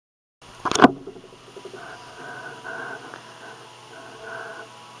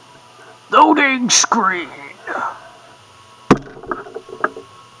Loading screen.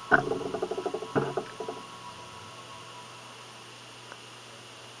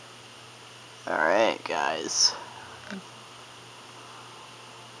 Alright, guys.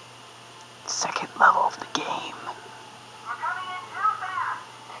 Second level of the game.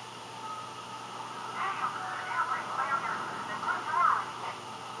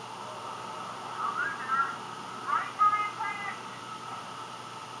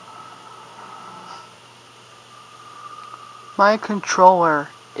 My controller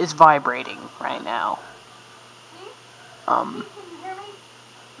is vibrating right now. Can you hear me?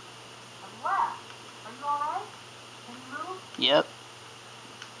 I'm left. Are you alright? Can you move? Yep.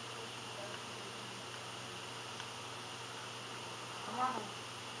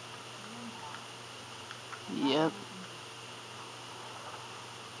 Yep.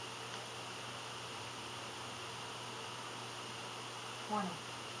 Warning.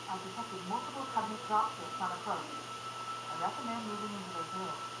 I've detected multiple covenant dropships on approach. I recommend moving into the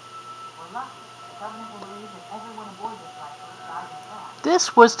hill. We're lucky. The Covenant will believe that everyone aboard this lifeboat died in crash.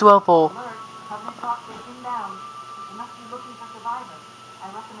 This was the level. Alert. Covenant dropships inbound. They must be looking for survivors.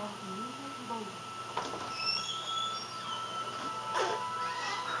 I recommend immediate evasion.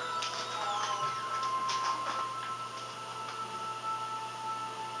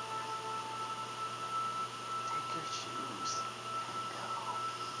 Take your shoes.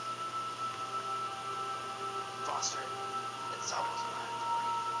 Foster, it's almost time for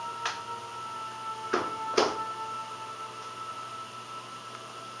you.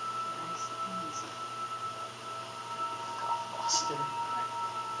 Nice and easy. Go, Foster.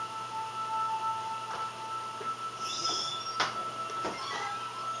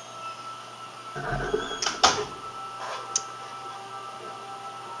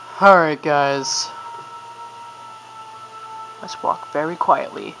 Alright, guys. Let's walk very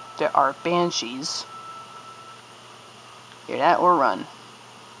quietly. There are banshees. Hear that or run.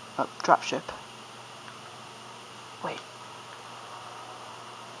 Oh, dropship. Wait.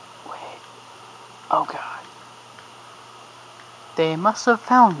 Oh god. They must have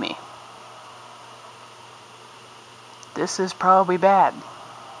found me. This is probably bad.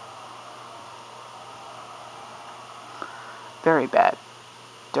 Very bad.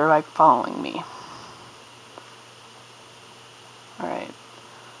 They're like following me. Alright.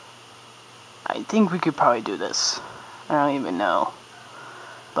 I think we could probably do this. I don't even know.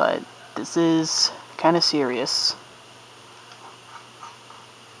 But this is kind of serious.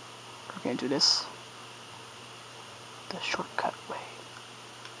 We're gonna do this the shortcut way.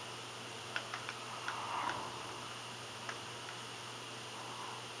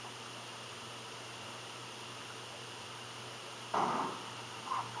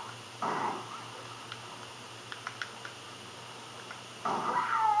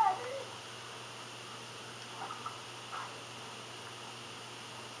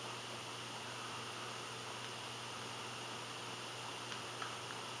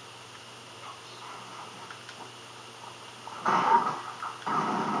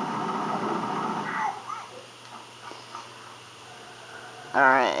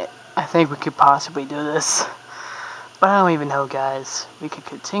 Alright, I think we could possibly do this. But I don't even know, guys. We could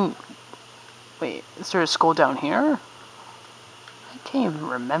continue. Wait, is there a skull down here? I can't even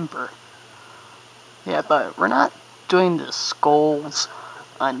remember. Yeah, but we're not doing the skulls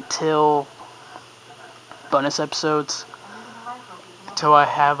until bonus episodes. Until I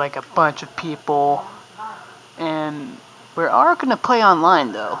have like a bunch of people. And we are going to play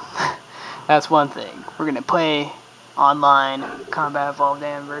online, though. That's one thing. We're going to play online Combat Evolved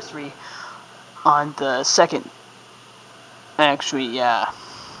Anniversary on the 2nd. Actually, yeah.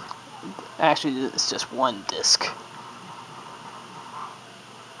 Actually, it's just one disc.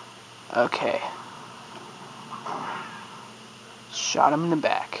 Okay. Shot him in the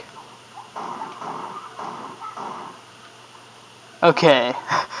back. Okay.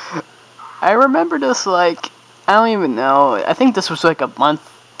 I remember this like, I don't even know. I think this was like a month,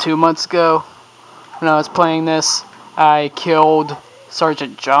 2 months ago when I was playing this. I killed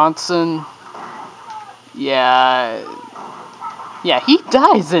Sergeant Johnson. Yeah, he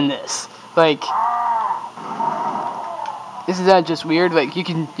dies in this. Like, isn't that just weird? Like, you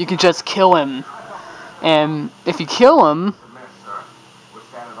can just kill him, and if you kill him,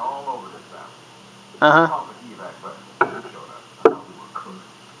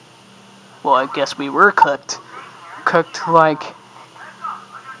 well, I guess we were cooked like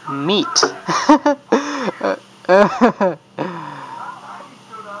meat.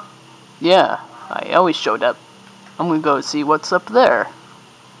 Yeah, I always showed up. I'm gonna go see what's up there.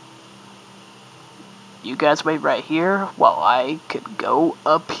 you guys wait right here while I could go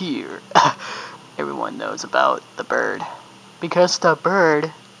up here. Everyone knows about the bird. Because the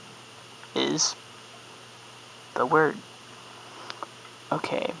bird is the word.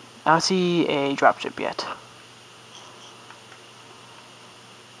 Okay, I don't see a dropship yet.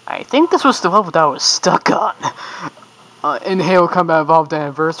 I think this was the level that I was stuck on in Halo Combat Evolved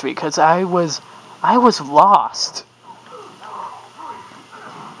Anniversary, because I was lost.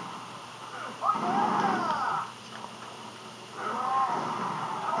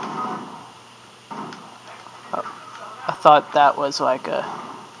 I thought that was like a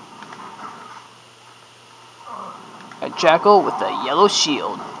jackal with a yellow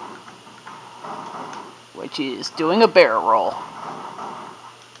shield, which is doing a barrel roll.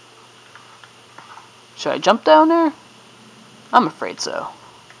 Should I jump down there? I'm afraid so.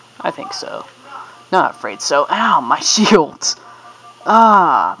 I think so. Not afraid so. Ow, my shields!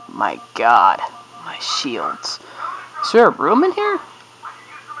 Ah, my god. My shields. Is there a room in here?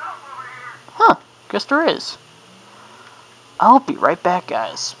 Huh, guess there is. I'll be right back,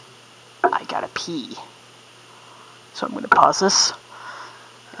 guys. I gotta pee. So I'm gonna pause this.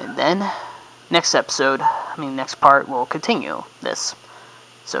 And then, next part, we'll continue this.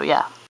 So yeah.